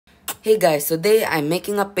Hey guys, today I'm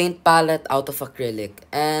making a paint palette out of acrylic,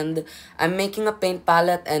 and I'm making a paint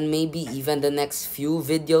palette, and maybe even the next few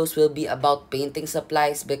videos will be about painting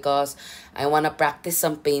supplies because I want to practice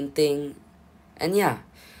some painting. And yeah,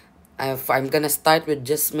 I'm gonna start with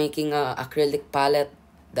just making a acrylic palette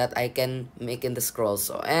that I can make in the scroll.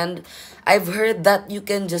 And I've heard that you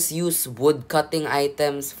can just use wood cutting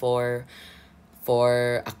items for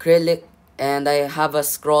acrylic, and I have a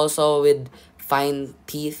scroll saw with fine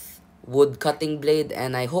teeth wood cutting blade,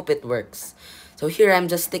 and I hope it works. So here I'm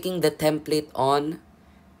just sticking the template on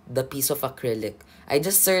the piece of acrylic. I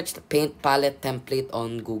just searched paint palette template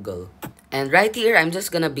on Google, and right here I'm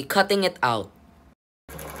just gonna be cutting it out.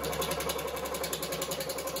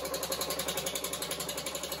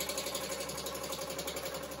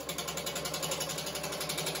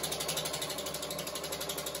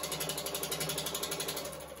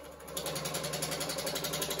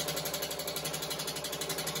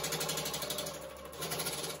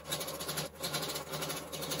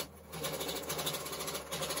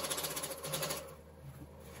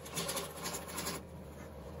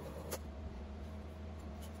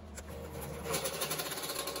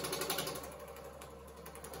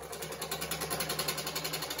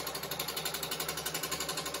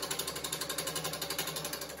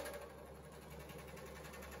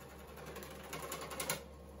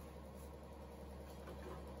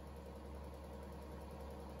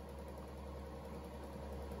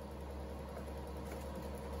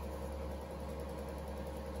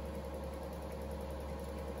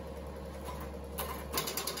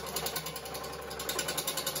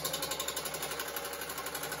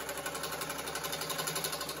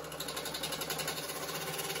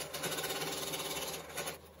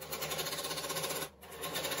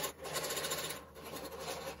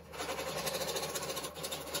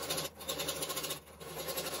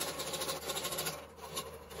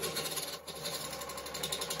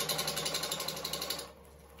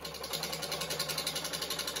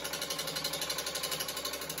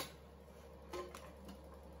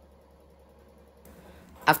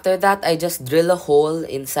 After that, I just drill a hole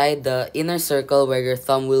inside the inner circle where your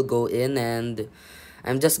thumb will go in, and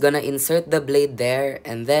I'm just gonna insert the blade there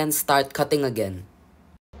and then start cutting again.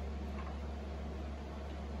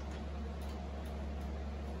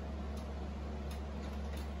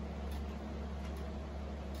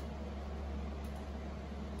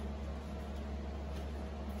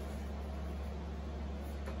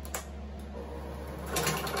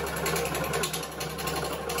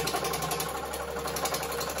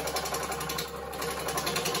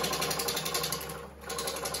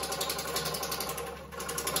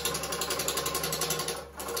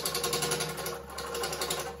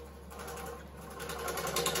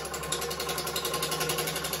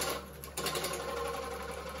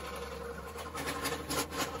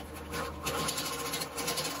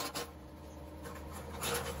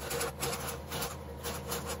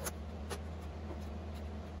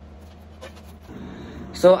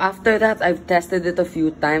 So after that, I've tested it a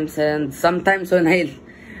few times, and sometimes when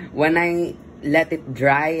I let it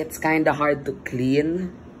dry, it's kind of hard to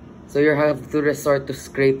clean. So you have to resort to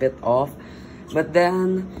scrape it off. But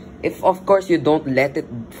then, if of course you don't let it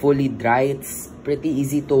fully dry, it's pretty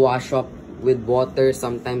easy to wash up with water.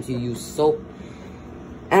 Sometimes you use soap.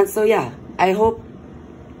 And so yeah, I hope,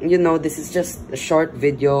 this is just a short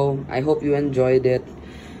video. I hope you enjoyed it.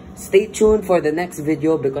 Stay tuned for the next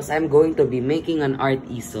video because I'm going to be making an art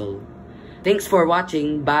easel. Thanks for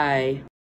watching. Bye!